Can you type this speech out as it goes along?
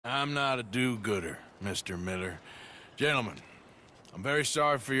I'm not a do-gooder, Mr. Miller. Gentlemen, I'm very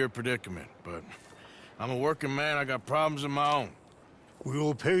sorry for your predicament, but I'm a working man. I got problems of my own. We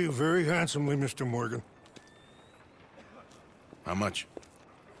will pay you very handsomely, Mr. Morgan. How much?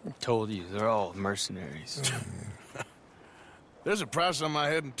 I told you, they're all mercenaries. There's a price on my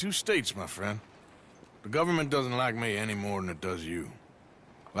head in 2 states, my friend. The government doesn't like me any more than it does you.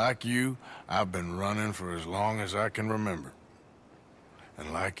 Like you, I've been running for as long as I can remember.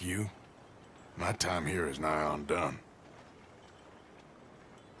 And like you, my time here is nigh undone.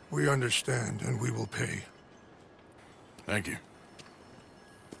 We understand, and we will pay. Thank you.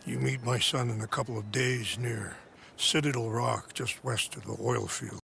 You meet my son in a couple of days near Citadel Rock, just west of the oil field.